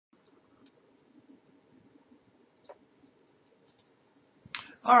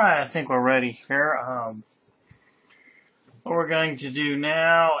Alright, I think we're ready here. What we're going to do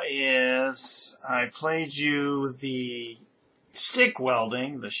now is I played you the stick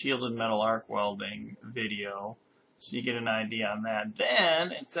welding, the shielded metal arc welding video, so you get an idea on that.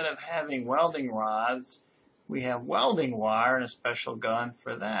 Then, instead of having welding rods, we have welding wire and a special gun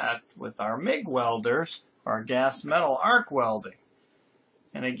for that with our MIG welders, our gas metal arc welding.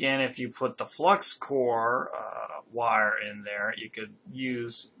 And again, if you put the flux core wire in there, you could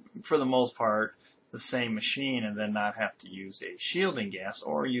use, for the most part, the same machine and then not have to use a shielding gas,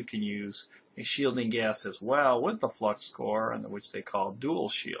 or you can use a shielding gas as well with the flux core, and which they call dual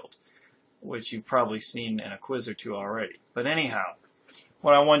shield, which you've probably seen in a quiz or two already. But anyhow,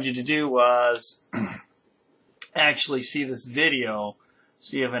 what I wanted you to do was actually see this video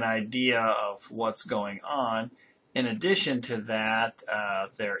so you have an idea of what's going on. In addition to that,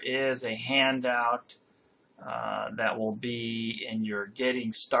 there is a handout that will be in your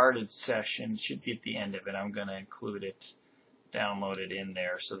Getting Started session. It should be at the end of it. I'm going to include it, download it in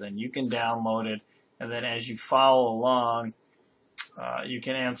there. So then you can download it, and then as you follow along, you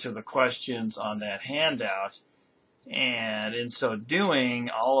can answer the questions on that handout. And in so doing,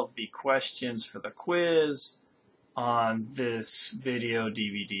 all of the questions for the quiz on this video,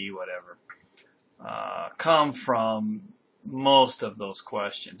 DVD, whatever, come from most of those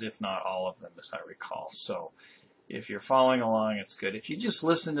questions, if not all of them, as I recall. So if you're following along, it's good. If you just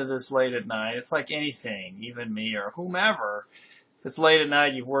listen to this late at night, it's like anything, even me or whomever. If it's late at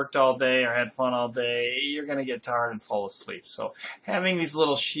night, you've worked all day or had fun all day, you're going to get tired and fall asleep. So having these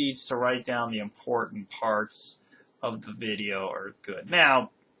little sheets to write down the important parts of the video are good. Now,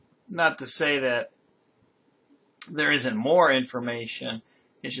 not to say that there isn't more information.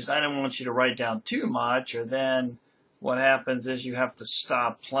 It's just I don't want you to write down too much, or then what happens is you have to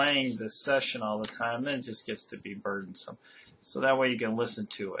stop playing this session all the time, then it just gets to be burdensome. So that way you can listen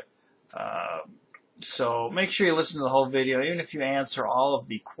to it. So make sure you listen to the whole video, even if you answer all of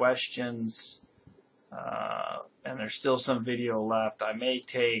the questions, and there's still some video left. I may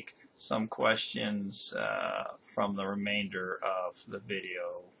take some questions from the remainder of the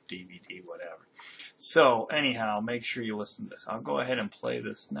video, DVD, whatever. So anyhow, make sure you listen to this. I'll go ahead and play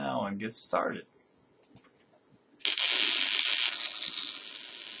this now and get started.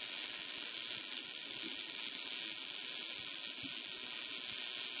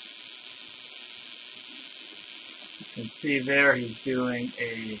 You can see there he's doing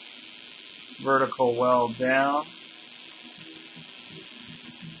a vertical weld down.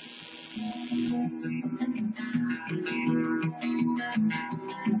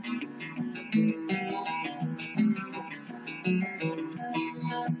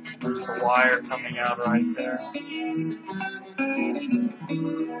 There's the wire coming out right there.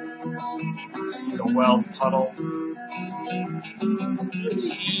 See the weld puddle.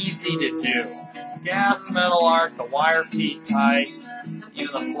 Easy to do. Gas metal arc, the wire feed tight,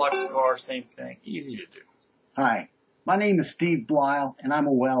 even the flux core, same thing. Easy to do. Hi, my name is Steve Blyle, and I'm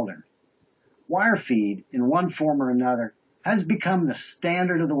a welder. Wire feed, in one form or another, has become the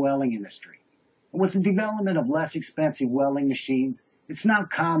standard of the welding industry. And with the development of less expensive welding machines, it's now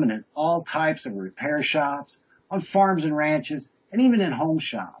common in all types of repair shops, on farms and ranches, and even in home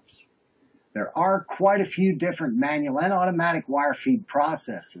shops. There are quite a few different manual and automatic wire feed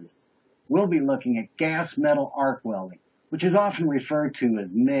processes. We'll be looking at gas metal arc welding, which is often referred to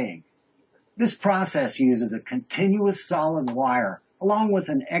as MIG. This process uses a continuous solid wire along with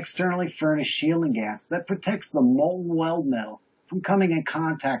an externally furnished shielding gas that protects the molten weld metal from coming in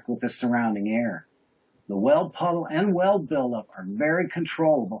contact with the surrounding air. The weld puddle and weld buildup are very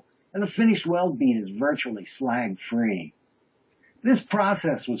controllable, and the finished weld bead is virtually slag-free. This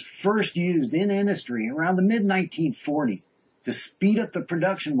process was first used in industry around the mid-1940s to speed up the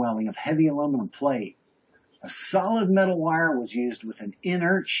production welding of heavy aluminum plate. A solid metal wire was used with an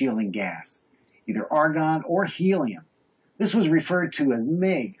inert shielding gas, either argon or helium. This was referred to as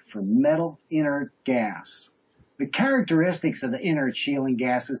MIG, for metal inert gas. The characteristics of the inert shielding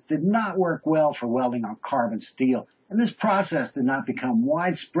gases did not work well for welding on carbon steel, and this process did not become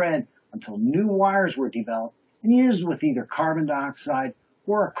widespread until new wires were developed and used with either carbon dioxide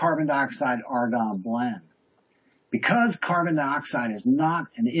or a carbon dioxide-argon blend. Because carbon dioxide is not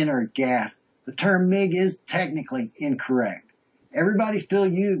an inert gas, the term MIG is technically incorrect. Everybody still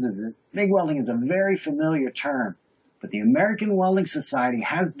uses it. MIG welding is a very familiar term, but the American Welding Society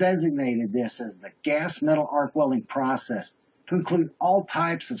has designated this as the gas metal arc welding process to include all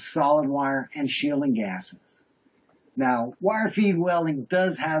types of solid wire and shielding gases. Now, wire feed welding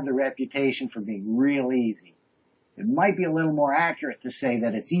does have the reputation for being real easy. It might be a little more accurate to say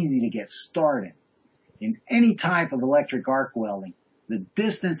that it's easy to get started. In any type of electric arc welding, The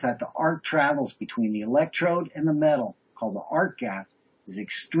distance that the arc travels between the electrode and the metal, called the arc gap, is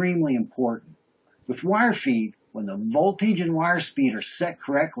extremely important. With wire feed, when the voltage and wire speed are set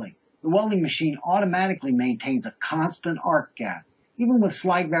correctly, the welding machine automatically maintains a constant arc gap, even with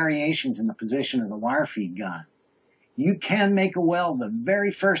slight variations in the position of the wire feed gun. You can make a weld the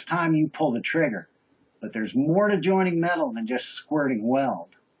very first time you pull the trigger, but there's more to joining metal than just squirting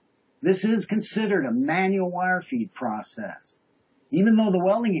weld. This is considered a manual wire feed process. Even though the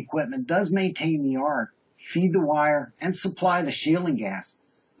welding equipment does maintain the arc, feed the wire, and supply the shielding gas,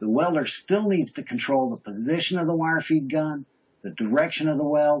 the welder still needs to control the position of the wire feed gun, the direction of the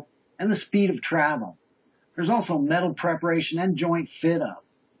weld, and the speed of travel. There's also metal preparation and joint fit up.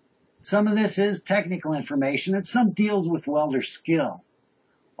 Some of this is technical information and some deals with welder skill.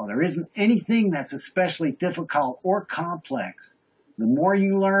 While there isn't anything that's especially difficult or complex, the more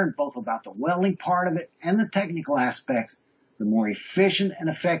you learn both about the welding part of it and the technical aspects, the more efficient and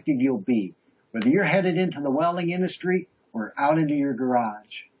effective you'll be, whether you're headed into the welding industry or out into your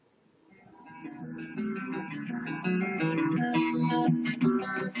garage.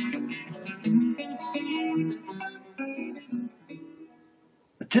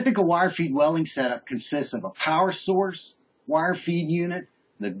 A typical wire feed welding setup consists of a power source, wire feed unit,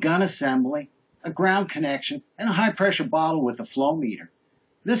 the gun assembly, a ground connection, and a high pressure bottle with a flow meter.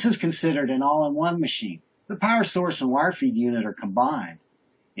 This is considered an all-in-one machine. The power source and wire feed unit are combined.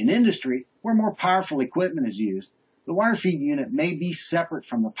 In industry, where more powerful equipment is used, the wire feed unit may be separate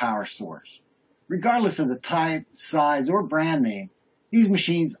from the power source. Regardless of the type, size, or brand name, these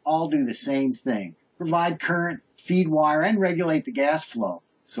machines all do the same thing: provide current, feed wire, and regulate the gas flow.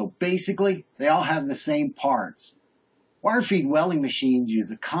 So basically, they all have the same parts. Wire feed welding machines use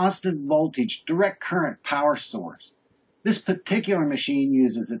a constant voltage direct current power source. This particular machine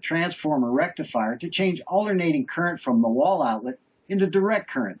uses a transformer rectifier to change alternating current from the wall outlet into direct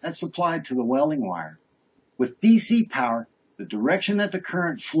current that's supplied to the welding wire. With DC power, the direction that the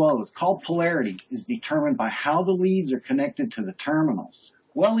current flows, called polarity, is determined by how the leads are connected to the terminals.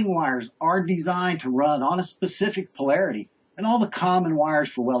 Welding wires are designed to run on a specific polarity, and all the common wires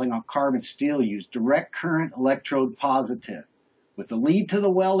for welding on carbon steel use direct current electrode positive, with the lead to the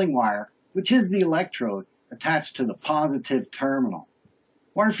welding wire, which is the electrode, attached to the positive terminal.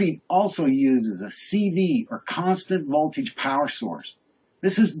 Wire feed also uses a CV, or constant voltage power source.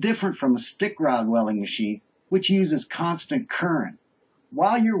 This is different from a stick rod welding machine, which uses constant current.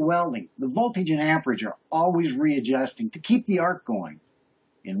 While you're welding, the voltage and amperage are always readjusting to keep the arc going.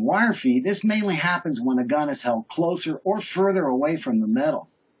 In wire feed, this mainly happens when the gun is held closer or further away from the metal.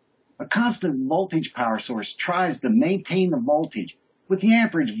 A constant voltage power source tries to maintain the voltage, with the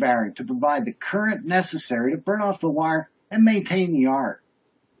amperage varying to provide the current necessary to burn off the wire and maintain the arc.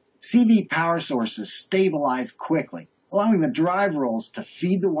 CV power sources stabilize quickly, allowing the drive rolls to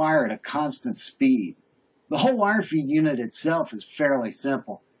feed the wire at a constant speed. The whole wire feed unit itself is fairly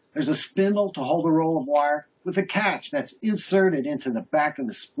simple. There's a spindle to hold a roll of wire with a catch that's inserted into the back of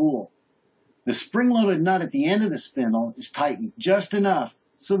the spool. The spring-loaded nut at the end of the spindle is tightened just enough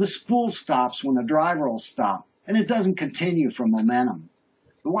so the spool stops when the drive rolls stop, and it doesn't continue for momentum.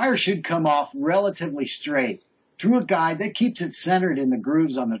 The wire should come off relatively straight through a guide that keeps it centered in the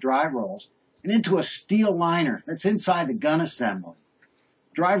grooves on the drive rolls and into a steel liner that's inside the gun assembly.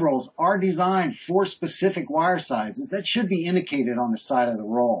 Drive rolls are designed for specific wire sizes that should be indicated on the side of the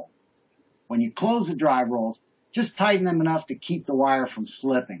roll. When you close the drive rolls, just tighten them enough to keep the wire from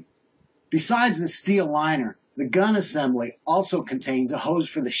slipping. Besides the steel liner, the gun assembly also contains a hose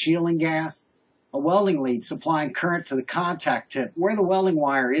for the shielding gas, a welding lead supplying current to the contact tip where the welding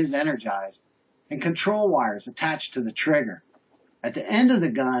wire is energized, and control wires attached to the trigger. At the end of the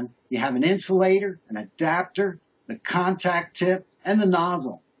gun, you have an insulator, an adapter, the contact tip, and the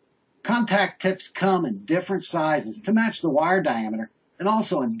nozzle. Contact tips come in different sizes to match the wire diameter and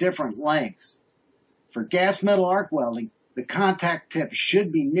also in different lengths. For gas metal arc welding, the contact tip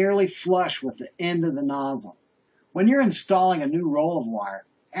should be nearly flush with the end of the nozzle. When you're installing a new roll of wire,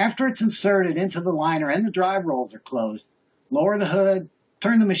 after it's inserted into the liner and the drive rolls are closed, lower the hood,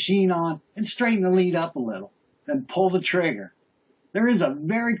 turn the machine on, and straighten the lead up a little, then pull the trigger. There is a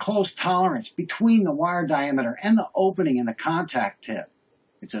very close tolerance between the wire diameter and the opening in the contact tip.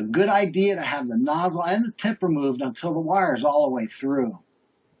 It's a good idea to have the nozzle and the tip removed until the wire is all the way through.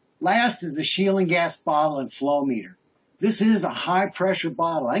 Last is the shielding gas bottle and flow meter. This is a high pressure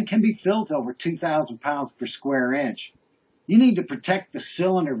bottle and can be filled to over 2,000 pounds per square inch. You need to protect the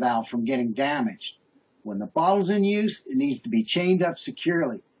cylinder valve from getting damaged. When the bottle's in use, it needs to be chained up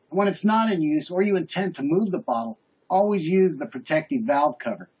securely. And when it's not in use or you intend to move the bottle, always use the protective valve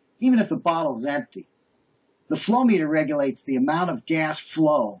cover, even if the bottle is empty. The flow meter regulates the amount of gas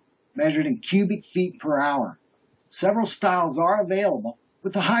flow, measured in cubic feet per hour. Several styles are available,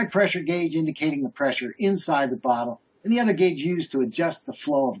 with the high pressure gauge indicating the pressure inside the bottle and the other gauge used to adjust the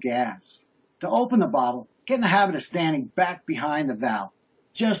flow of gas. To open the bottle, get in the habit of standing back behind the valve,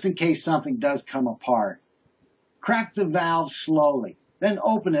 just in case something does come apart. Crack the valve slowly, then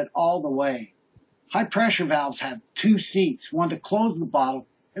open it all the way. High pressure valves have two seats, one to close the bottle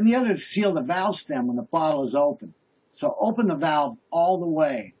and the other to seal the valve stem when the bottle is open. So open the valve all the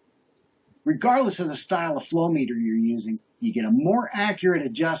way. Regardless of the style of flow meter you're using, you get a more accurate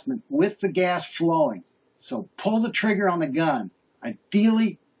adjustment with the gas flowing. So pull the trigger on the gun.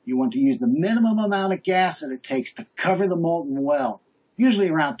 Ideally, you want to use the minimum amount of gas that it takes to cover the molten well, usually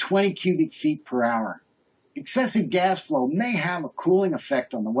around 20 cubic feet per hour. Excessive gas flow may have a cooling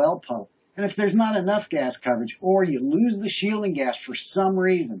effect on the weld puddle, and if there's not enough gas coverage or you lose the shielding gas for some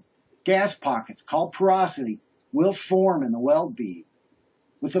reason, gas pockets, called porosity, will form in the weld bead.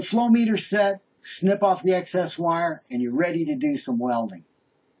 With the flow meter set, snip off the excess wire and you're ready to do some welding.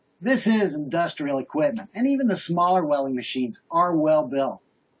 This is industrial equipment, and even the smaller welding machines are well built,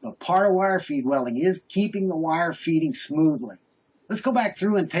 but part of wire feed welding is keeping the wire feeding smoothly. Let's go back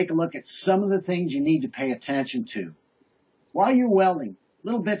through and take a look at some of the things you need to pay attention to. While you're welding,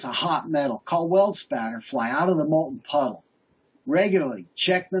 little bits of hot metal called weld spatter fly out of the molten puddle. Regularly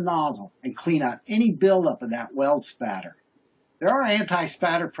check the nozzle and clean out any buildup of that weld spatter. There are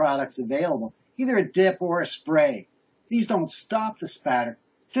anti-spatter products available, either a dip or a spray. These don't stop the spatter,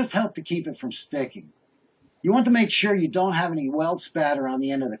 just help to keep it from sticking. You want to make sure you don't have any weld spatter on the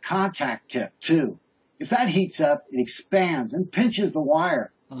end of the contact tip too. If that heats up, it expands and pinches the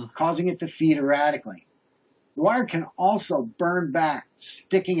wire, causing it to feed erratically. The wire can also burn back,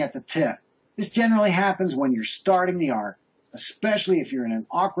 sticking at the tip. This generally happens when you're starting the arc, especially if you're in an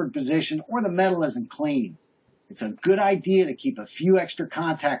awkward position or the metal isn't clean. It's a good idea to keep a few extra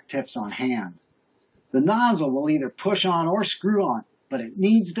contact tips on hand. The nozzle will either push on or screw on, but it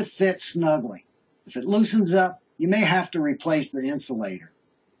needs to fit snugly. If it loosens up, you may have to replace the insulator.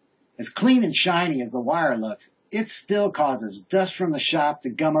 As clean and shiny as the wire looks, it still causes dust from the shop to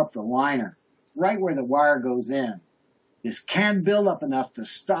gum up the liner, right where the wire goes in. This can build up enough to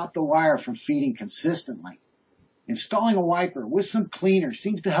stop the wire from feeding consistently. Installing a wiper with some cleaner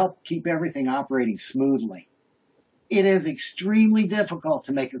seems to help keep everything operating smoothly. It is extremely difficult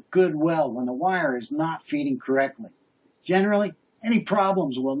to make a good weld when the wire is not feeding correctly. Generally, any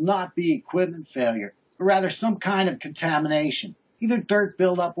problems will not be equipment failure, but rather some kind of contamination, either dirt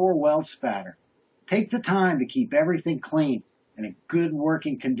buildup or weld spatter. Take the time to keep everything clean and in good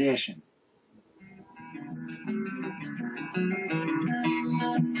working condition.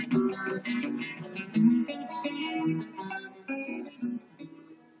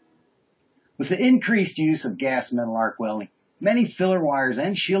 With the increased use of gas metal arc welding, many filler wires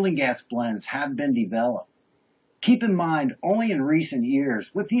and shielding gas blends have been developed. Keep in mind, only in recent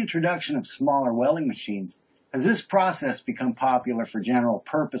years, with the introduction of smaller welding machines, has this process become popular for general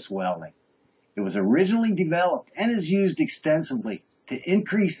purpose welding. It was originally developed and is used extensively to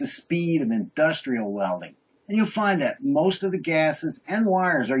increase the speed of industrial welding, and you'll find that most of the gases and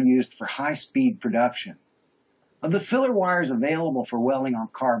wires are used for high-speed production. Of the filler wires available for welding on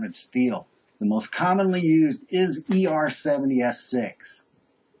carbon steel, the most commonly used is ER70S6.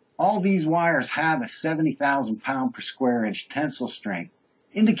 All these wires have a 70,000 pound per square inch tensile strength,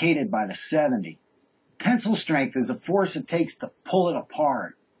 indicated by the 70. Tensile strength is the force it takes to pull it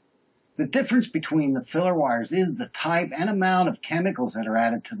apart. The difference between the filler wires is the type and amount of chemicals that are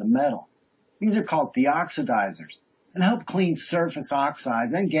added to the metal. These are called deoxidizers and help clean surface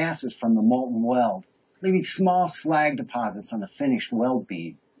oxides and gases from the molten weld, leaving small slag deposits on the finished weld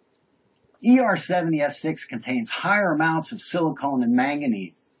bead. ER70S6 contains higher amounts of silicone and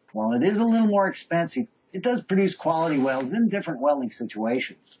manganese. While it is a little more expensive, it does produce quality welds in different welding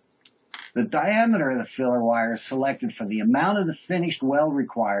situations. The diameter of the filler wire is selected for the amount of the finished weld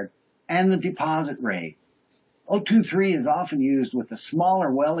required and the deposit rate. 023 is often used with the smaller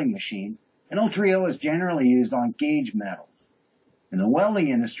welding machines, and 030 is generally used on gauge metals. In the welding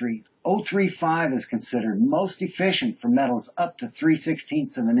industry, 035 is considered most efficient for metals up to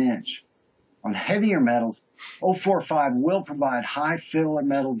 3/16 of an inch. On heavier metals, 045 will provide high filler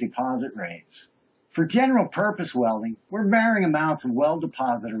metal deposit rates. For general purpose welding, where varying amounts of weld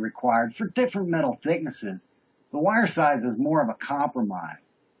deposit are required for different metal thicknesses, the wire size is more of a compromise.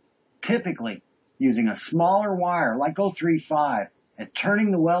 Typically, using a smaller wire like 035 and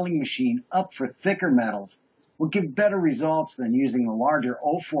turning the welding machine up for thicker metals will give better results than using the larger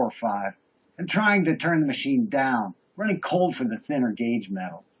 045 and trying to turn the machine down, running cold for the thinner gauge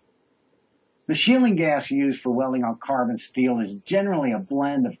metals. The shielding gas used for welding on carbon steel is generally a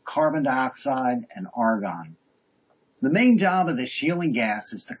blend of carbon dioxide and argon. The main job of the shielding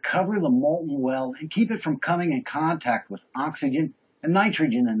gas is to cover the molten weld and keep it from coming in contact with oxygen and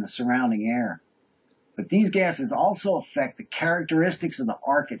nitrogen in the surrounding air. But these gases also affect the characteristics of the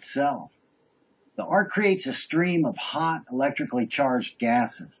arc itself. The arc creates a stream of hot, electrically charged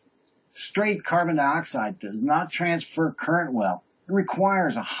gases. Straight carbon dioxide does not transfer current well and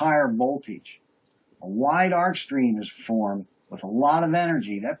requires a higher voltage. A wide arc stream is formed with a lot of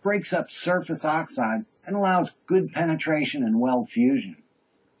energy that breaks up surface oxide and allows good penetration and weld fusion.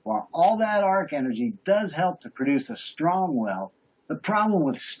 While all that arc energy does help to produce a strong weld, the problem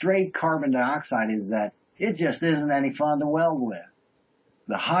with straight carbon dioxide is that it just isn't any fun to weld with.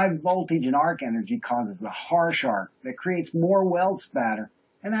 The high voltage and arc energy causes a harsh arc that creates more weld spatter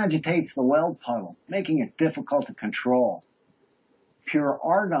and agitates the weld puddle, making it difficult to control. Pure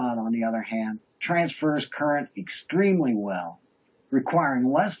argon, on the other hand, transfers current extremely well.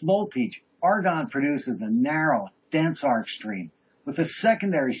 Requiring less voltage, argon produces a narrow, dense arc stream with a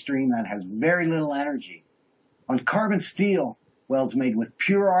secondary stream that has very little energy. On carbon steel, welds made with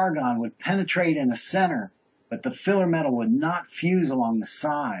pure argon would penetrate in the center, but the filler metal would not fuse along the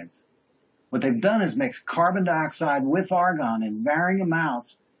sides. What they've done is mix carbon dioxide with argon in varying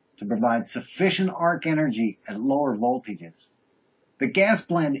amounts to provide sufficient arc energy at lower voltages. The gas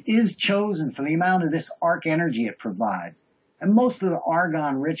blend is chosen for the amount of this arc energy it provides, and most of the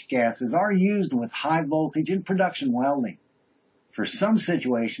argon-rich gases are used with high voltage in production welding. For some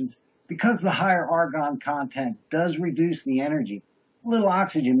situations, because the higher argon content does reduce the energy, a little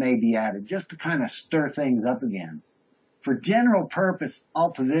oxygen may be added just to kind of stir things up again. For general purpose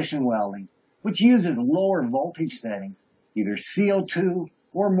all-position welding, which uses lower voltage settings, either CO2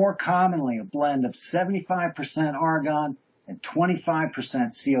 or more commonly a blend of 75% argon and 25%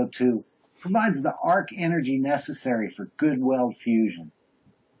 CO2 provides the arc energy necessary for good weld fusion.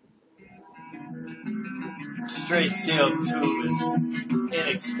 Straight CO2 is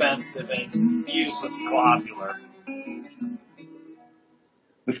inexpensive and used with globular.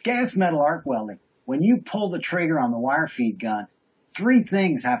 With gas metal arc welding, when you pull the trigger on the wire feed gun, three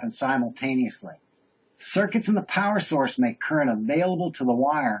things happen simultaneously. Circuits in the power source make current available to the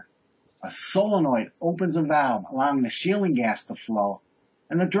wire, a solenoid opens a valve allowing the shielding gas to flow,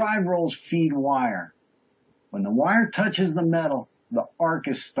 and the drive rolls feed wire. When the wire touches the metal, the arc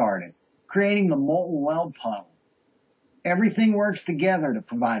is started, creating the molten weld puddle. Everything works together to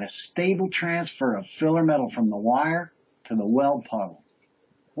provide a stable transfer of filler metal from the wire to the weld puddle.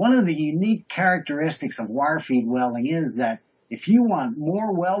 One of the unique characteristics of wire feed welding is that if you want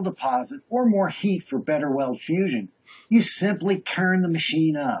more weld deposit or more heat for better weld fusion, you simply turn the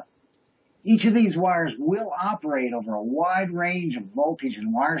machine up. Each of these wires will operate over a wide range of voltage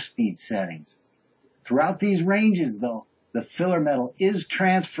and wire speed settings. Throughout these ranges, though, the filler metal is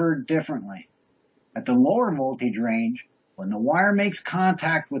transferred differently. At the lower voltage range, when the wire makes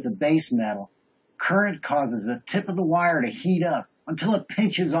contact with the base metal, current causes the tip of the wire to heat up until it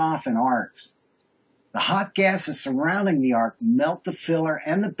pinches off and arcs. The hot gases surrounding the arc melt the filler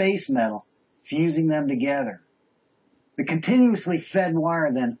and the base metal, fusing them together. The continuously fed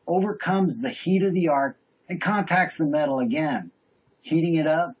wire then overcomes the heat of the arc and contacts the metal again, heating it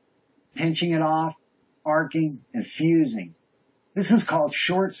up, pinching it off, arcing, and fusing. This is called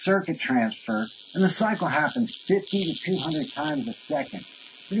short circuit transfer, and the cycle happens 50 to 200 times a second,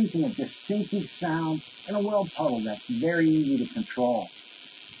 producing a distinctive sound and a weld puddle that's very easy to control.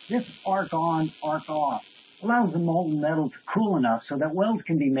 This arc on, arc off allows the molten metal to cool enough so that welds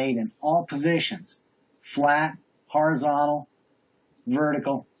can be made in all positions: flat, horizontal,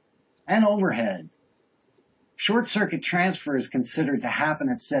 vertical, and overhead. Short circuit transfer is considered to happen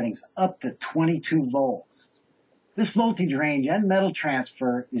at settings up to 22 volts. This voltage range and metal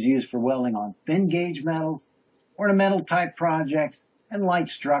transfer is used for welding on thin gauge metals, ornamental type projects, and light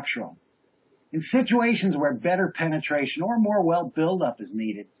structural. In situations where better penetration or more weld buildup is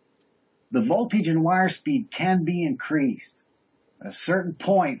needed, the voltage and wire speed can be increased. At a certain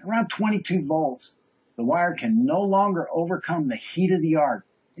point, around 22 volts, the wire can no longer overcome the heat of the arc,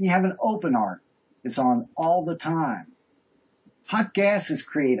 and you have an open arc. It's on all the time. Hot gases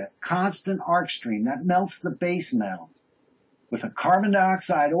create a constant arc stream that melts the base metal. With a carbon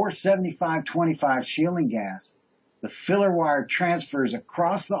dioxide or 75-25 shielding gas, the filler wire transfers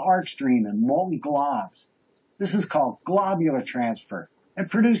across the arc stream in molten globs. This is called globular transfer and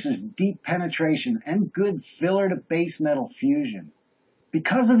produces deep penetration and good filler to base metal fusion.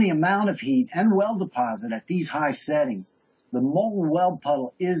 Because of the amount of heat and weld deposit at these high settings, the molten weld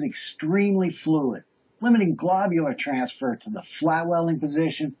puddle is extremely fluid, limiting globular transfer to the flat welding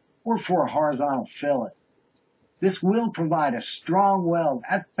position or for a horizontal fillet. This will provide a strong weld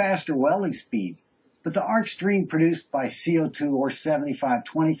at faster welding speeds, but the arc stream produced by CO2 or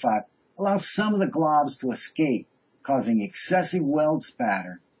 7525 allows some of the globs to escape, causing excessive weld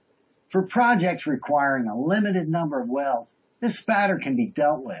spatter. For projects requiring a limited number of welds, this spatter can be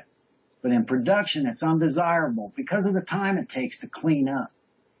dealt with, but in production it's undesirable because of the time it takes to clean up.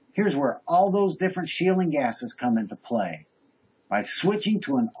 Here's where all those different shielding gases come into play. By switching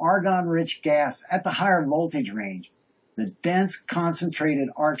to an argon-rich gas at the higher voltage range, the dense, concentrated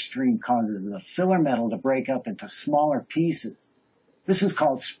arc stream causes the filler metal to break up into smaller pieces. This is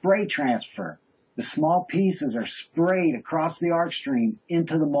called spray transfer. The small pieces are sprayed across the arc stream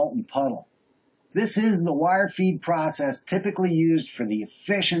into the molten puddle. This is the wire feed process typically used for the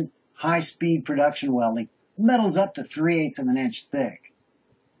efficient, high-speed production welding of metals up to 3/8 of an inch thick.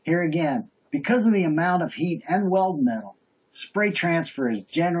 Here again, because of the amount of heat and weld metal, spray transfer is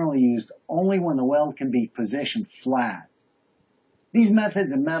generally used only when the weld can be positioned flat. These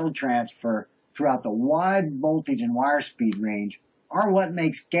methods of metal transfer throughout the wide voltage and wire speed range are what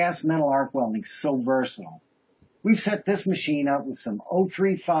makes gas metal arc welding so versatile. We've set this machine up with some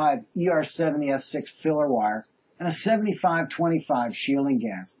 035 ER70S6 filler wire and a 7525 shielding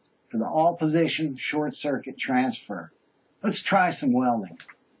gas for the all-position short circuit transfer. Let's try some welding.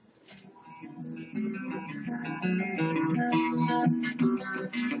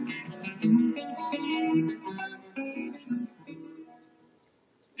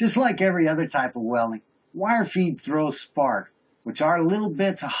 Just like every other type of welding, wire feed throws sparks, which are little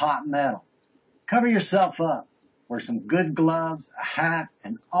bits of hot metal. Cover yourself up. Wear some good gloves, a hat,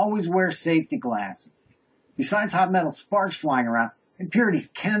 and always wear safety glasses. Besides hot metal sparks flying around, impurities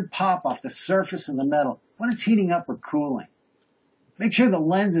can pop off the surface of the metal when it's heating up or cooling. Make sure the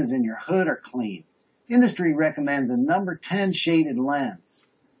lenses in your hood are clean. Industry recommends a number 10 shaded lens.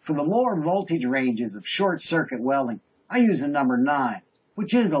 For the lower voltage ranges of short circuit welding, I use a number 9,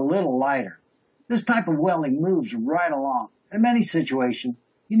 which is a little lighter. This type of welding moves right along. In many situations,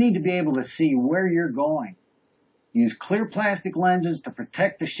 you need to be able to see where you're going. Use clear plastic lenses to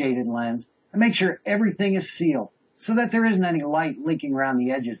protect the shaded lens and make sure everything is sealed so that there isn't any light leaking around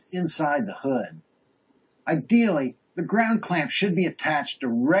the edges inside the hood. Ideally, the ground clamp should be attached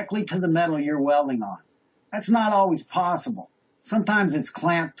directly to the metal you're welding on. That's not always possible. Sometimes it's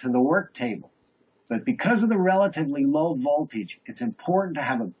clamped to the work table. But because of the relatively low voltage, it's important to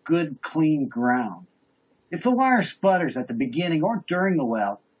have a good, clean ground. If the wire sputters at the beginning or during the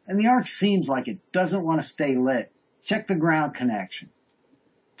weld, and the arc seems like it doesn't want to stay lit, check the ground connection.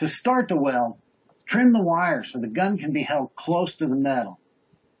 To start the weld, trim the wire so the gun can be held close to the metal.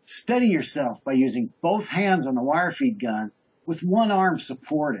 Steady yourself by using both hands on the wire feed gun with one arm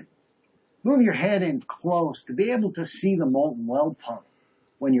supported. Move your head in close to be able to see the molten weld puddle.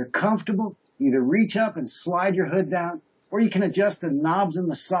 When you're comfortable, either reach up and slide your hood down, or you can adjust the knobs on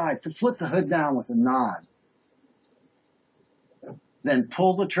the side to flip the hood down with a nod. Then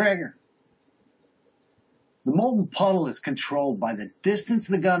pull the trigger. The molten puddle is controlled by the distance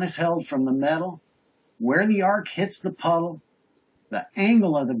the gun is held from the metal, where the arc hits the puddle, the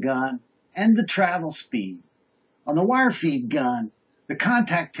angle of the gun, and the travel speed. On the wire feed gun, the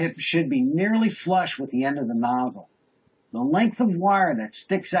contact tip should be nearly flush with the end of the nozzle. The length of wire that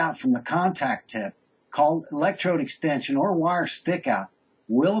sticks out from the contact tip, called electrode extension or wire stick out,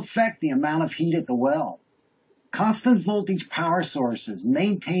 will affect the amount of heat at the weld. Constant voltage power sources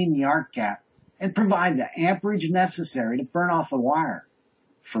maintain the arc gap and provide the amperage necessary to burn off the wire.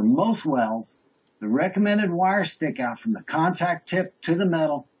 For most welds, the recommended wire stick out from the contact tip to the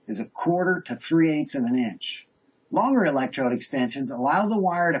metal is 1/4 to 3/8 of an inch. Longer electrode extensions allow the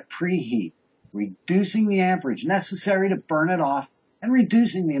wire to preheat, reducing the amperage necessary to burn it off and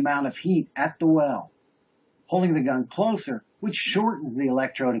reducing the amount of heat at the weld. Holding the gun closer, which shortens the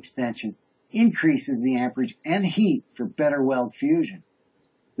electrode extension, increases the amperage and heat for better weld fusion.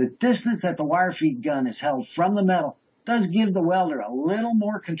 The distance that the wire feed gun is held from the metal does give the welder a little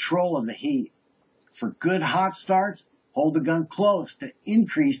more control of the heat. For good hot starts, hold the gun close to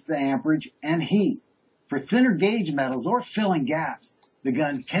increase the amperage and heat. For thinner gauge metals or filling gaps, the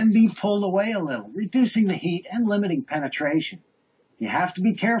gun can be pulled away a little, reducing the heat and limiting penetration. You have to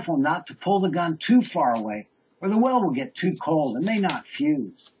be careful not to pull the gun too far away, or the weld will get too cold and may not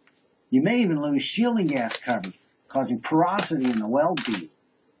fuse. You may even lose shielding gas coverage, causing porosity in the weld bead.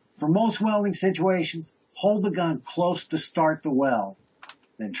 For most welding situations, hold the gun close to start the weld.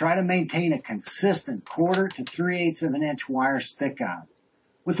 Then try to maintain a consistent 1/4 to 3/8 of an inch wire stick out.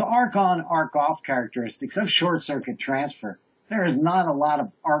 With the arc on, arc off characteristics of short circuit transfer, there is not a lot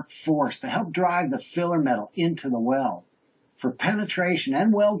of arc force to help drive the filler metal into the weld. For penetration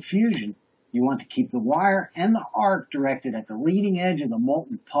and weld fusion, you want to keep the wire and the arc directed at the leading edge of the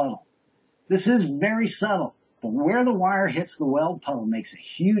molten puddle. This is very subtle, but where the wire hits the weld puddle makes a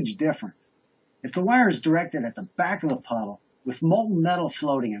huge difference. If the wire is directed at the back of the puddle, with molten metal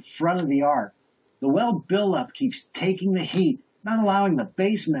floating in front of the arc, the weld buildup keeps taking the heat, not allowing the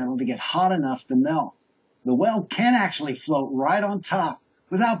base metal to get hot enough to melt. The weld can actually float right on top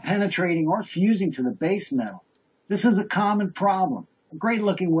without penetrating or fusing to the base metal. This is a common problem, a great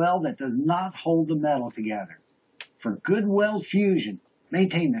looking weld that does not hold the metal together. For good weld fusion,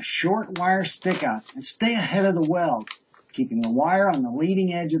 maintain the short wire stick out and stay ahead of the weld, keeping the wire on the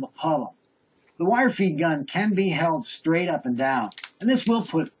leading edge of the puddle. The wire feed gun can be held straight up and down, and this will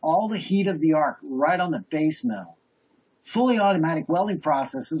put all the heat of the arc right on the base metal. Fully automatic welding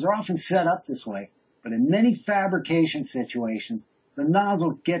processes are often set up this way, but in many fabrication situations, the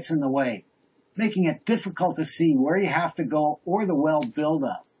nozzle gets in the way, making it difficult to see where you have to go or the weld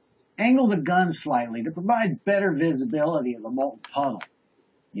buildup. Angle the gun slightly to provide better visibility of the molten puddle.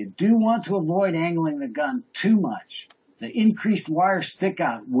 You do want to avoid angling the gun too much. The increased wire stick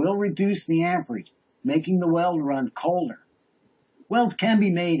out will reduce the amperage, making the weld run colder. Welds can be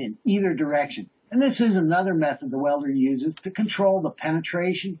made in either direction, and this is another method the welder uses to control the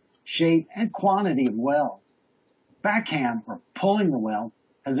penetration, shape, and quantity of weld. Backhand, or pulling the weld,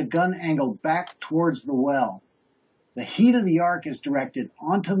 has a gun angled back towards the weld. The heat of the arc is directed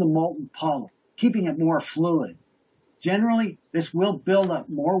onto the molten puddle, keeping it more fluid. Generally, this will build up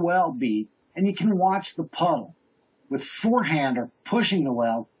more weld bead, and you can watch the puddle. With forehand, or pushing the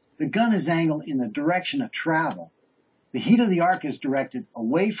weld, the gun is angled in the direction of travel. The heat of the arc is directed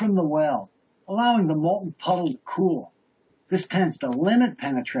away from the weld, allowing the molten puddle to cool. This tends to limit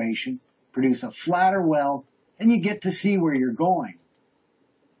penetration, produce a flatter weld, and you get to see where you're going.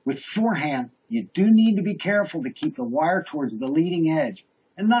 With forehand, you do need to be careful to keep the wire towards the leading edge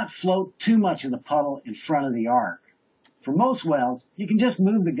and not float too much of the puddle in front of the arc. For most welds, you can just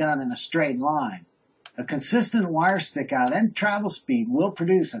move the gun in a straight line. A consistent wire stick out and travel speed will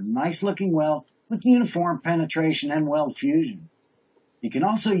produce a nice looking weld with uniform penetration and weld fusion. You can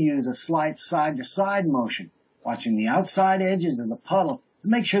also use a slight side to side motion, watching the outside edges of the puddle to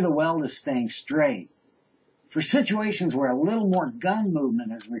make sure the weld is staying straight. For situations where a little more gun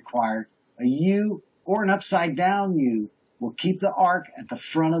movement is required, a U or an upside down U will keep the arc at the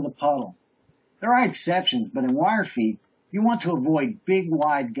front of the puddle. There are exceptions, but in wire feed, you want to avoid big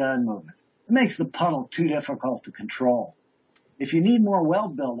wide gun movements. It makes the puddle too difficult to control. If you need more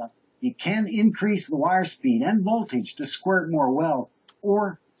weld buildup, you can increase the wire speed and voltage to squirt more weld,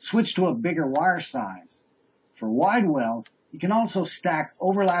 or switch to a bigger wire size. For wide welds, you can also stack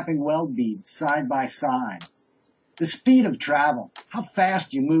overlapping weld beads side by side. The speed of travel, how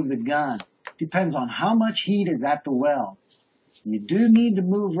fast you move the gun, depends on how much heat is at the weld. You do need to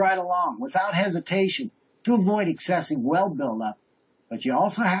move right along without hesitation to avoid excessive weld buildup, but you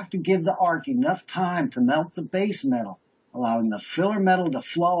also have to give the arc enough time to melt the base metal, allowing the filler metal to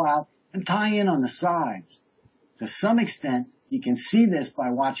flow out and tie in on the sides. To some extent, you can see this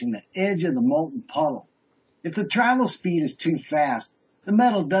by watching the edge of the molten puddle. If the travel speed is too fast, the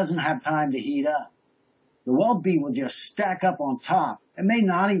metal doesn't have time to heat up. The weld bead will just stack up on top and may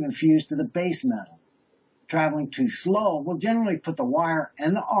not even fuse to the base metal. Traveling too slow will generally put the wire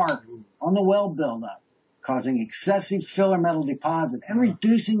and the arc on the weld buildup, causing excessive filler metal deposit and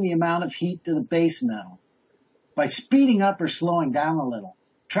reducing the amount of heat to the base metal. By speeding up or slowing down a little,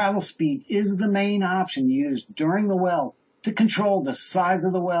 travel speed is the main option used during the weld to control the size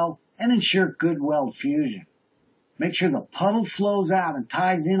of the weld and ensure good weld fusion. Make sure the puddle flows out and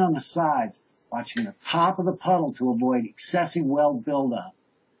ties in on the sides, watching the top of the puddle to avoid excessive weld buildup.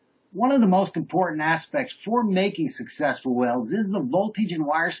 One of the most important aspects for making successful welds is the voltage and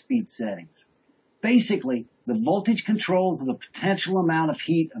wire speed settings. Basically, the voltage controls the potential amount of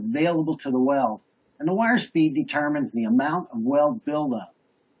heat available to the weld, and the wire speed determines the amount of weld buildup.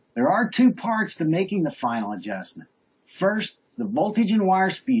 There are two parts to making the final adjustment. First, the voltage and wire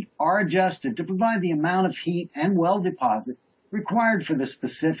speed are adjusted to provide the amount of heat and weld deposit required for the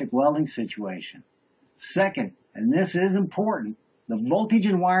specific welding situation. Second, and this is important, the voltage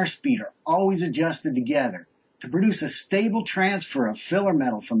and wire speed are always adjusted together to produce a stable transfer of filler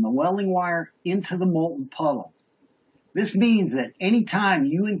metal from the welding wire into the molten puddle. This means that any time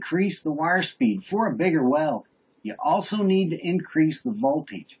you increase the wire speed for a bigger weld, you also need to increase the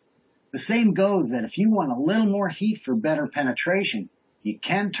voltage. The same goes that if you want a little more heat for better penetration, you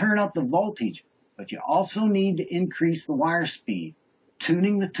can turn up the voltage, but you also need to increase the wire speed,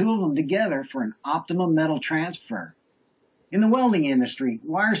 tuning the two of them together for an optimum metal transfer. In the welding industry,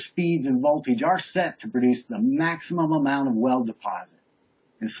 wire speeds and voltage are set to produce the maximum amount of weld deposit.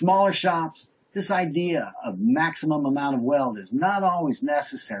 In smaller shops, this idea of maximum amount of weld is not always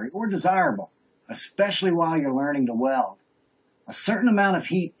necessary or desirable, especially while you're learning to weld. A certain amount of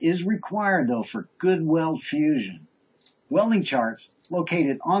heat is required, though, for good weld fusion. Welding charts,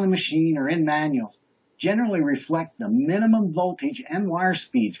 located on the machine or in manuals, generally reflect the minimum voltage and wire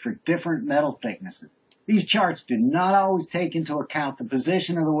speeds for different metal thicknesses. These charts do not always take into account the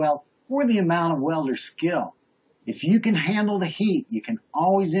position of the weld or the amount of welder skill. If you can handle the heat, you can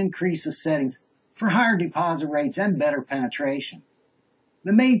always increase the settings for higher deposit rates and better penetration.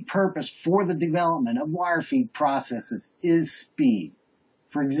 The main purpose for the development of wire feed processes is speed.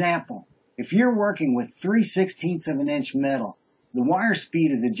 For example, if you're working with 3/16 of an inch metal, the wire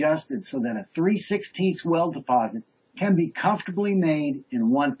speed is adjusted so that a 3/16 weld deposit can be comfortably made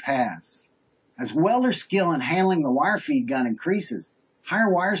in one pass. As welder skill in handling the wire feed gun increases,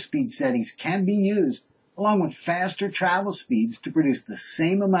 higher wire speed settings can be used along with faster travel speeds to produce the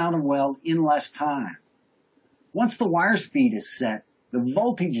same amount of weld in less time. Once the wire speed is set, the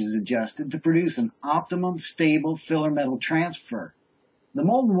voltage is adjusted to produce an optimum stable filler metal transfer. The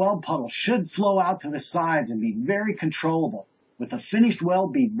molten weld puddle should flow out to the sides and be very controllable, with the finished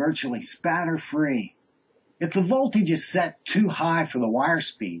weld bead virtually spatter-free. If the voltage is set too high for the wire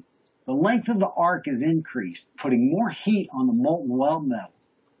speed, the length of the arc is increased, putting more heat on the molten weld metal.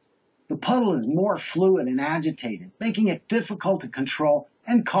 The puddle is more fluid and agitated, making it difficult to control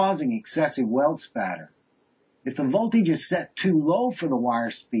and causing excessive weld spatter. If the voltage is set too low for the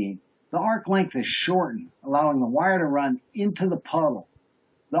wire speed, the arc length is shortened, allowing the wire to run into the puddle.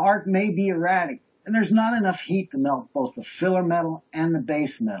 The arc may be erratic, and there's not enough heat to melt both the filler metal and the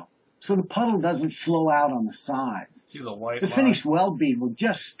base metal, so the puddle doesn't flow out on the sides. See the white The line? finished weld bead will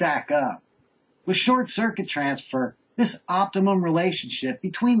just stack up. With short circuit transfer, this optimum relationship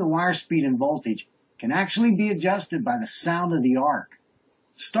between the wire speed and voltage can actually be adjusted by the sound of the arc.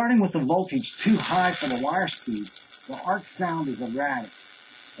 Starting with the voltage too high for the wire speed, the arc sound is erratic.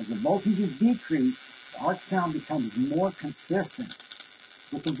 As the voltage is decreased, the arc sound becomes more consistent.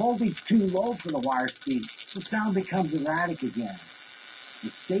 With the voltage too low for the wire speed, the sound becomes erratic again. The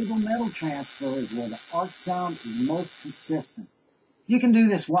stable metal transfer is where the arc sound is most consistent. You can do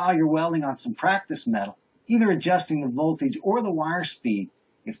this while you're welding on some practice metal, either adjusting the voltage or the wire speed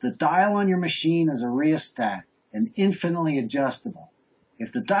if the dial on your machine is a rheostat and infinitely adjustable.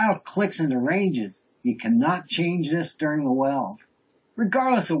 If the dial clicks into ranges, you cannot change this during the weld.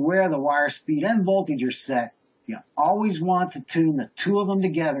 Regardless of where the wire speed and voltage are set, you always want to tune the two of them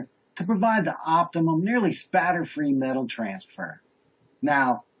together to provide the optimum, nearly spatter-free metal transfer.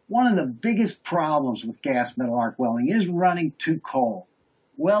 Now, one of the biggest problems with gas metal arc welding is running too cold.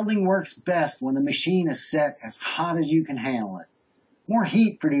 Welding works best when the machine is set as hot as you can handle it. More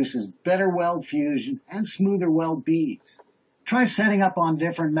heat produces better weld fusion and smoother weld beads. Try setting up on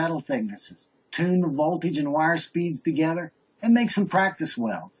different metal thicknesses. Tune the voltage and wire speeds together and make some practice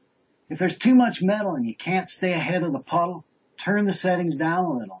welds. If there's too much metal and you can't stay ahead of the puddle, turn the settings down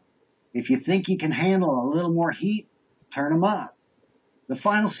a little. If you think you can handle a little more heat, turn them up. The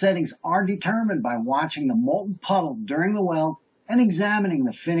final settings are determined by watching the molten puddle during the weld and examining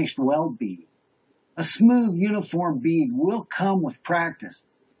the finished weld bead. A smooth, uniform bead will come with practice,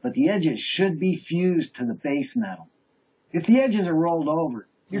 but the edges should be fused to the base metal. If the edges are rolled over,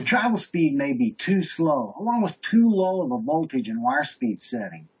 your travel speed may be too slow, along with too low of a voltage and wire speed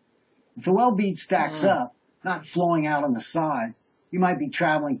setting. If the weld bead stacks up, not flowing out on the sides, you might be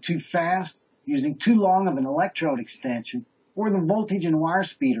traveling too fast, using too long of an electrode extension, or the voltage and wire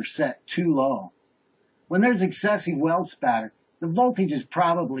speed are set too low. When there's excessive weld spatter, the voltage is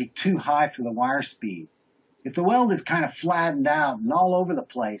probably too high for the wire speed. If the weld is kind of flattened out and all over the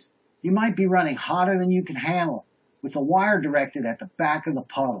place, you might be running hotter than you can handle, with the wire directed at the back of the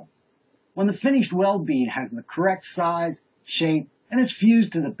puddle. When the finished weld bead has the correct size, shape, and is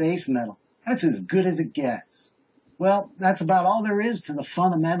fused to the base metal, that's as good as it gets. Well, that's about all there is to the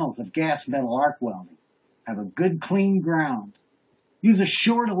fundamentals of gas metal arc welding. Have a good clean ground. Use a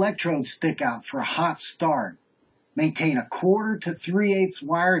short electrode stick out for a hot start. Maintain a 1/4 to 3/8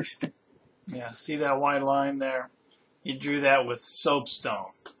 wire extension. Yeah, see that white line there? You drew that with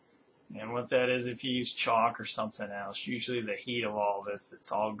soapstone. And what that is, if you use chalk or something else, usually the heat of all this,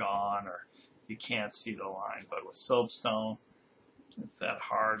 it's all gone, or you can't see the line. But with soapstone, it's that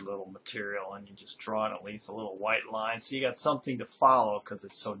hard little material, and you just draw it, at least a little white line, so you got something to follow because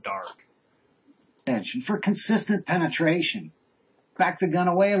it's so dark. For consistent penetration. Back the gun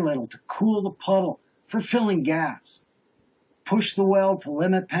away a little to cool the puddle for filling gaps. Push the weld to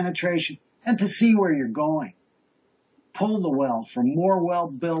limit penetration and to see where you're going. pull the weld for more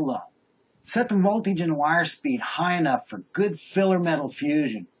weld buildup. Set the voltage and wire speed high enough for good filler metal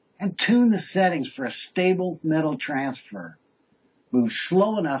fusion, and tune the settings for a stable metal transfer. Move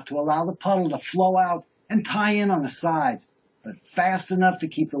slow enough to allow the puddle to flow out and tie in on the sides, but fast enough to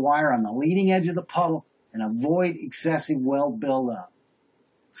keep the wire on the leading edge of the puddle and avoid excessive weld buildup.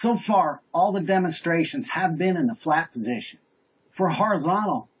 So far, all the demonstrations have been in the flat position. For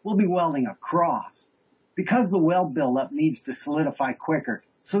horizontal, we'll be welding across. Because the weld buildup needs to solidify quicker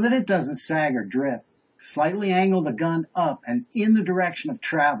so that it doesn't sag or drip, slightly angle the gun up and in the direction of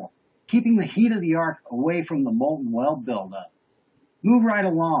travel, keeping the heat of the arc away from the molten weld buildup. Move right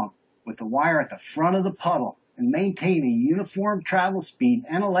along with the wire at the front of the puddle and maintain a uniform travel speed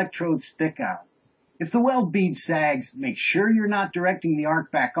and electrode stick out. If the weld bead sags, make sure you're not directing the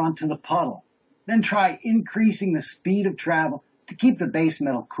arc back onto the puddle. Then try increasing the speed of travel to keep the base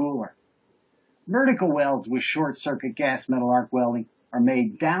metal cooler. Vertical welds with short circuit gas metal arc welding are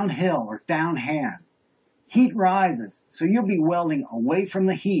made downhill or downhand. Heat rises, so you'll be welding away from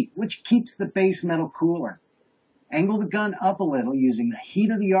the heat, which keeps the base metal cooler. Angle the gun up a little using the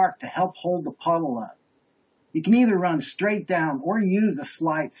heat of the arc to help hold the puddle up. You can either run straight down or use a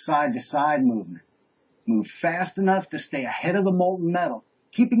slight side-to-side movement. Move fast enough to stay ahead of the molten metal,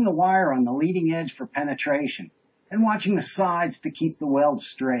 keeping the wire on the leading edge for penetration, and watching the sides to keep the weld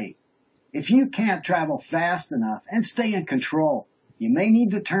straight. If you can't travel fast enough and stay in control, you may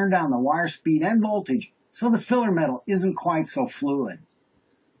need to turn down the wire speed and voltage so the filler metal isn't quite so fluid.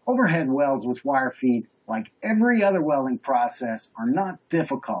 Overhead welds with wire feed, like every other welding process, are not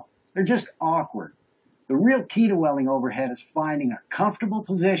difficult. They're just awkward. The real key to welding overhead is finding a comfortable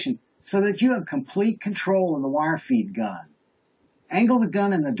position so that you have complete control of the wire feed gun. Angle the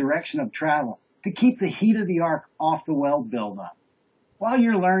gun in the direction of travel to keep the heat of the arc off the weld buildup. While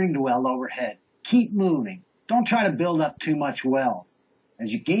you're learning to weld overhead, keep moving. Don't try to build up too much weld.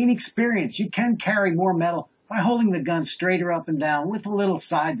 As you gain experience, you can carry more metal by holding the gun straighter up and down with a little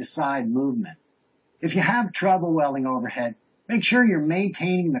side-to-side movement. If you have trouble welding overhead, make sure you're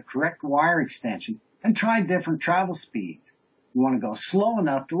maintaining the correct wire extension and try different travel speeds. You want to go slow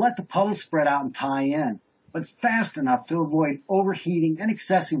enough to let the puddle spread out and tie in, but fast enough to avoid overheating and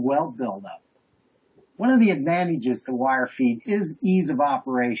excessive weld buildup. One of the advantages to wire feed is ease of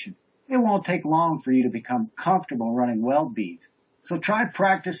operation. It won't take long for you to become comfortable running weld beads, so try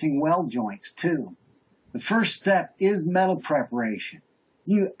practicing weld joints too. The first step is metal preparation.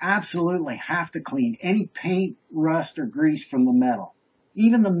 You absolutely have to clean any paint, rust, or grease from the metal,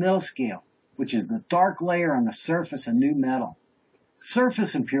 even the mill scale, which is the dark layer on the surface of new metal.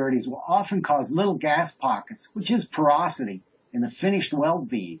 Surface impurities will often cause little gas pockets, which is porosity, in the finished weld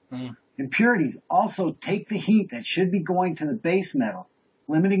bead. Impurities also take the heat that should be going to the base metal,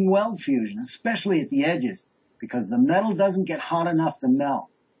 limiting weld fusion, especially at the edges, because the metal doesn't get hot enough to melt.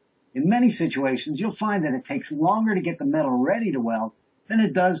 In many situations, you'll find that it takes longer to get the metal ready to weld than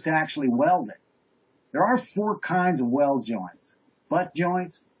it does to actually weld it. There are 4 kinds of weld joints: butt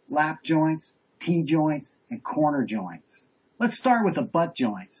joints, lap joints, T-joints, and corner joints. Let's start with the butt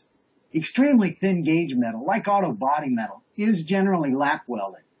joints. Extremely thin gauge metal, like auto body metal, is generally lap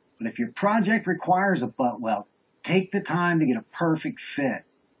welded, but if your project requires a butt weld, take the time to get a perfect fit.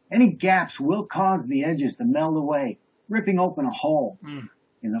 Any gaps will cause the edges to melt away, ripping open a hole.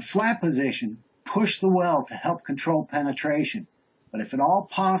 In the flat position, push the weld to help control penetration, but if at all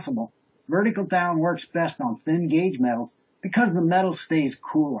possible, vertical down works best on thin gauge metals because the metal stays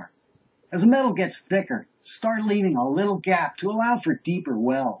cooler. As the metal gets thicker, start leaving a little gap to allow for deeper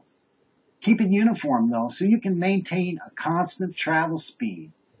welds. Keep it uniform though, so you can maintain a constant travel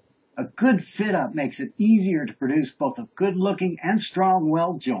speed. A good fit-up makes it easier to produce both a good-looking and strong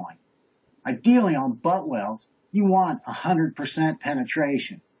weld joint. Ideally on butt welds, you want 100%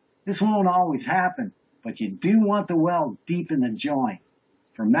 penetration. This won't always happen, but you do want the weld deep in the joint.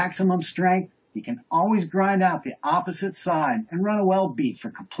 For maximum strength, you can always grind out the opposite side and run a weld bead for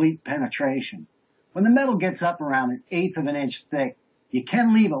complete penetration. When the metal gets up around 1/8 of an inch thick, you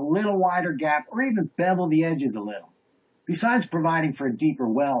can leave a little wider gap or even bevel the edges a little. Besides providing for a deeper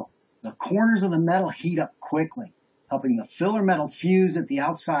weld, the corners of the metal heat up quickly, helping the filler metal fuse at the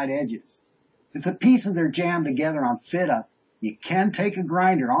outside edges. If the pieces are jammed together on fit-up, you can take a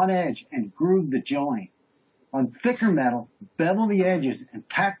grinder on edge and groove the joint. On thicker metal, bevel the edges and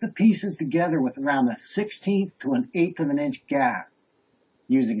tack the pieces together with around a 1/16 to 1/8 of an inch gap.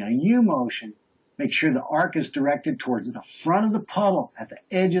 Using a U motion, make sure the arc is directed towards the front of the puddle at the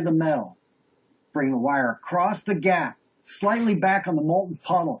edge of the metal. Bring the wire across the gap, slightly back on the molten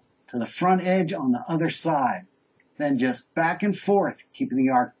puddle, to the front edge on the other side. Then just back and forth, keeping the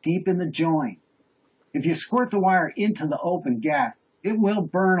arc deep in the joint. If you squirt the wire into the open gap, it will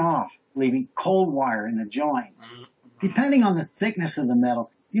burn off, leaving cold wire in the joint. Depending on the thickness of the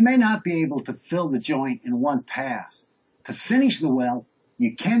metal, you may not be able to fill the joint in one pass. To finish the weld,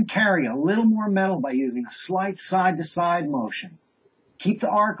 you can carry a little more metal by using a slight side-to-side motion. Keep the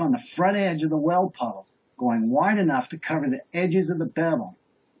arc on the front edge of the weld puddle, going wide enough to cover the edges of the bevel.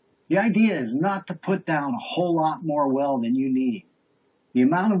 The idea is not to put down a whole lot more weld than you need. The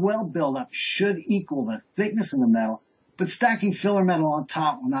amount of weld buildup should equal the thickness of the metal, but stacking filler metal on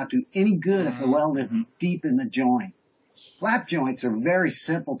top will not do any good if the weld isn't deep in the joint. Lap joints are very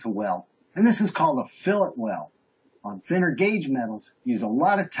simple to weld, and this is called a fillet weld. On thinner gauge metals, use a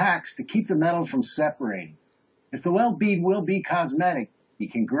lot of tacks to keep the metal from separating. If the weld bead will be cosmetic, you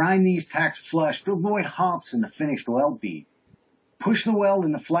can grind these tacks flush to avoid humps in the finished weld bead. Push the weld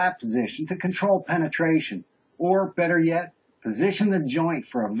in the flat position to control penetration, or better yet, position the joint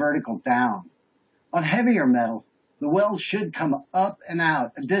for a vertical down. On heavier metals, the weld should come up and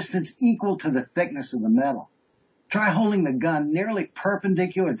out a distance equal to the thickness of the metal. Try holding the gun nearly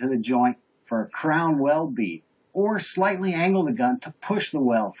perpendicular to the joint for a crown weld bead, or slightly angle the gun to push the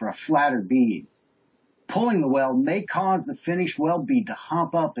weld for a flatter bead. Pulling the weld may cause the finished weld bead to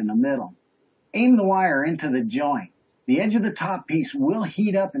hump up in the middle. Aim the wire into the joint. The edge of the top piece will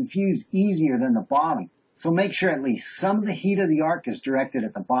heat up and fuse easier than the bottom, so make sure at least some of the heat of the arc is directed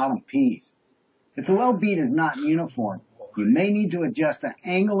at the bottom piece. If the weld bead is not uniform, you may need to adjust the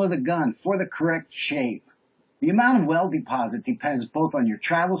angle of the gun for the correct shape. The amount of weld deposit depends both on your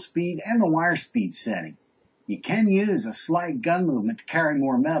travel speed and the wire speed setting. You can use a slight gun movement to carry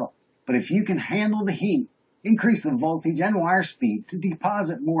more metal, but if you can handle the heat, increase the voltage and wire speed to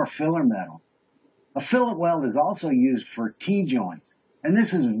deposit more filler metal. A fillet weld is also used for T-joints, and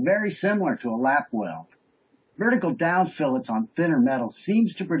this is very similar to a lap weld. Vertical down fillets on thinner metal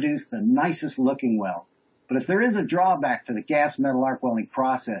seems to produce the nicest looking weld, but if there is a drawback to the gas metal arc welding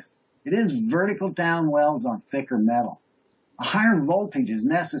process, it is vertical down welds on thicker metal. A higher voltage is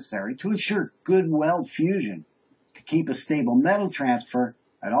necessary to ensure good weld fusion. To keep a stable metal transfer,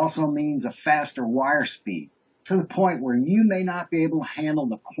 it also means a faster wire speed, to the point where you may not be able to handle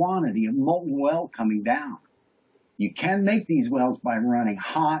the quantity of molten weld coming down. You can make these welds by running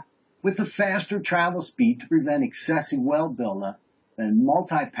hot with a faster travel speed to prevent excessive weld buildup, then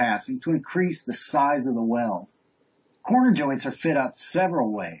multi-passing to increase the size of the weld. Corner joints are fit up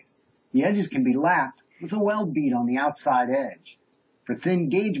several ways. The edges can be lapped with a weld bead on the outside edge. For thin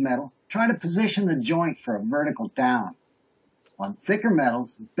gauge metal, try to position the joint for a vertical down. On thicker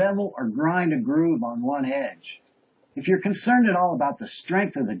metals, bevel or grind a groove on one edge. If you're concerned at all about the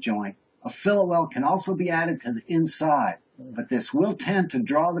strength of the joint, a fillet weld can also be added to the inside, but this will tend to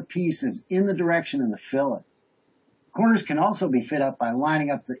draw the pieces in the direction of the fillet. Corners can also be fit up by lining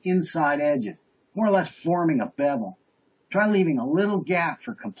up the inside edges, more or less forming a bevel. Try leaving a little gap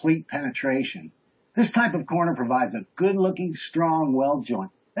for complete penetration. This type of corner provides a good-looking, strong weld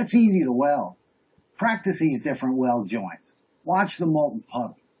joint that's easy to weld. Practice these different weld joints. Watch the molten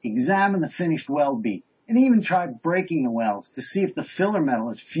puddle. Examine the finished weld bead, and even try breaking the welds to see if the filler metal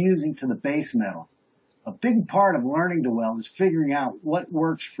is fusing to the base metal. A big part of learning to weld is figuring out what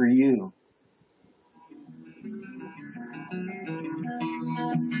works for you.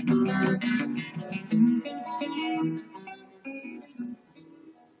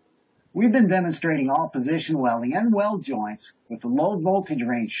 We've been demonstrating all position welding and weld joints with the low voltage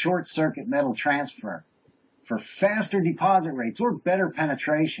range short circuit metal transfer. For faster deposit rates or better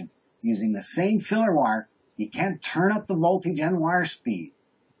penetration, using the same filler wire, you can turn up the voltage and wire speed.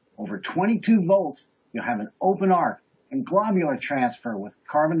 Over 22 volts, you'll have an open arc and globular transfer with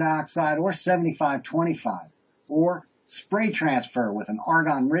carbon dioxide or 75-25, or spray transfer with an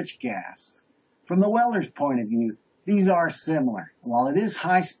argon-rich gas. From the welder's point of view, these are similar. While it is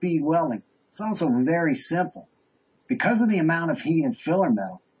high-speed welding, it's also very simple. Because of the amount of heat in filler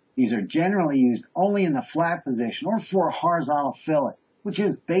metal, these are generally used only in the flat position or for a horizontal fillet, which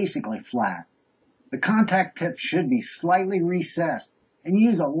is basically flat. The contact tip should be slightly recessed and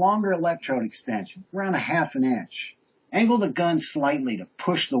use a longer electrode extension, around 1/2 inch. Angle the gun slightly to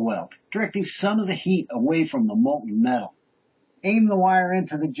push the weld, directing some of the heat away from the molten metal. Aim the wire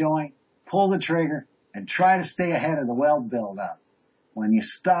into the joint, pull the trigger, and try to stay ahead of the weld buildup. When you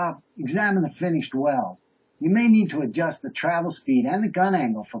stop, examine the finished weld. You may need to adjust the travel speed and the gun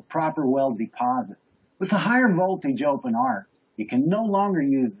angle for proper weld deposit. With the higher voltage open arc, you can no longer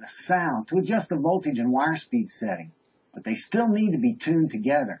use the sound to adjust the voltage and wire speed setting, but they still need to be tuned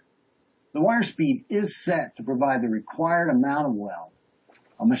together. The wire speed is set to provide the required amount of weld.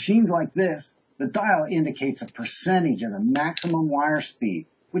 On machines like this, the dial indicates a percentage of the maximum wire speed,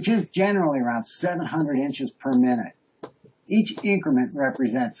 which is generally around 700 inches per minute. Each increment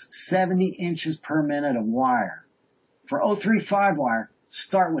represents 70 inches per minute of wire. For 035 wire,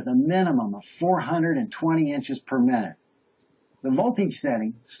 start with a minimum of 420 inches per minute. The voltage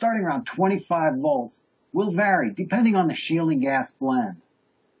setting, starting around 25 volts, will vary depending on the shielding gas blend.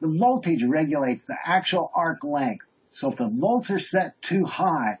 The voltage regulates the actual arc length, so if the volts are set too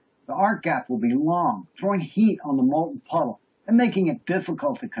high, the arc gap will be long, throwing heat on the molten puddle and making it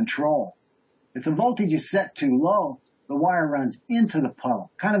difficult to control. If the voltage is set too low, the wire runs into the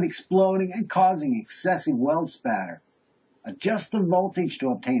puddle, kind of exploding and causing excessive weld spatter. Adjust the voltage to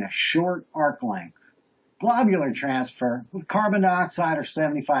obtain a short arc length. Globular transfer with carbon dioxide or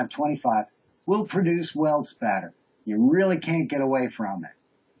 75-25 will produce weld spatter. You really can't get away from it.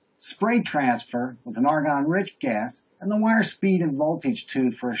 Spray transfer with an argon-rich gas and the wire speed and voltage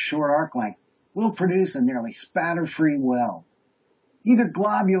tuned for a short arc length will produce a nearly spatter-free weld. Either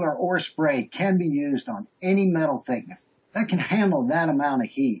globular or spray can be used on any metal thickness that can handle that amount of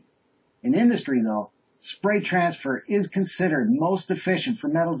heat. In industry, though, spray transfer is considered most efficient for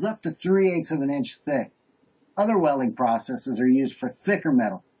metals up to 3/8 of an inch thick. Other welding processes are used for thicker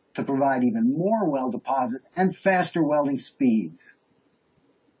metal to provide even more weld deposit and faster welding speeds.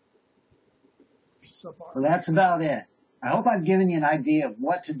 Well, that's about it. I hope I've given you an idea of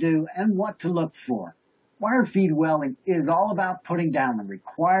what to do and what to look for. Wire feed welding is all about putting down the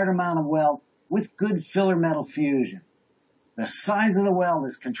required amount of weld with good filler metal fusion. The size of the weld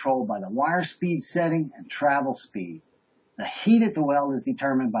is controlled by the wire speed setting and travel speed. The heat at the weld is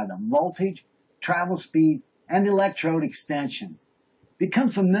determined by the voltage, travel speed, and electrode extension. Become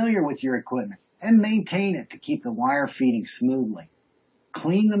familiar with your equipment and maintain it to keep the wire feeding smoothly.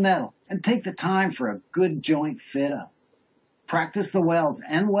 Clean the metal and take the time for a good joint fit-up. Practice the welds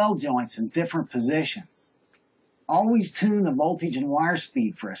and weld joints in different positions. Always tune the voltage and wire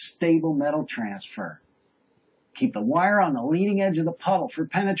speed for a stable metal transfer. Keep the wire on the leading edge of the puddle for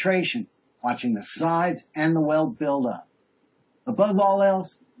penetration, watching the sides and the weld build up. Above all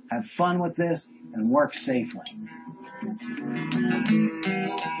else, have fun with this and work safely.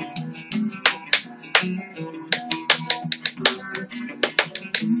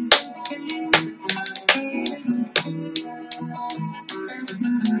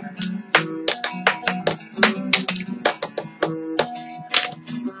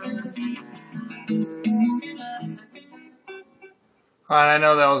 All right, I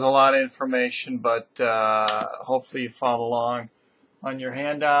know that was a lot of information, but hopefully you followed along on your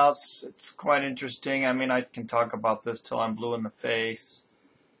handouts. It's quite interesting. I mean, I can talk about this till I'm blue in the face,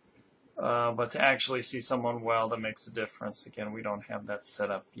 but to actually see someone weld, it makes a difference. Again, we don't have that set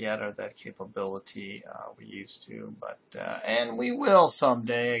up yet or that capability. We used to, but and we will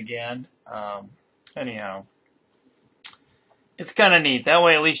someday again. Anyhow. It's kind of neat. That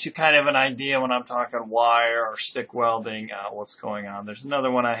way, at least you kind of have an idea when I'm talking wire or stick welding, what's going on. There's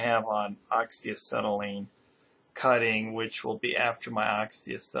another one I have on oxyacetylene cutting, which will be after my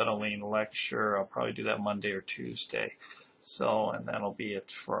oxyacetylene lecture. I'll probably do that Monday or Tuesday. So, and that'll be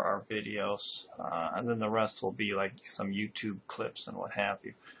it for our videos. And then the rest will be like some YouTube clips and what have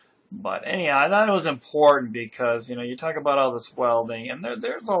you. But anyhow, I thought it was important because, you know, you talk about all this welding, and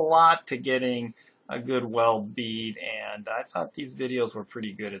there's a lot to getting a good weld bead, and I thought these videos were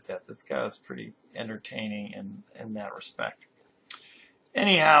pretty good at that. This guy was pretty entertaining in that respect.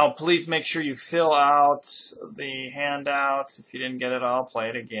 Anyhow, please make sure you fill out the handouts. If you didn't get it all, play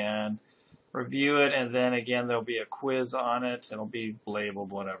it again. Review it, and then again, there'll be a quiz on it. It'll be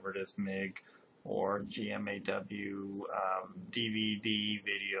labeled whatever it is, MIG or GMAW DVD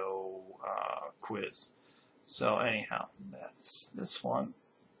video quiz. So anyhow, that's this one.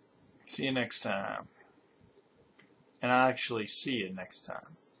 See you next time. And I'll actually see you next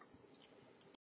time.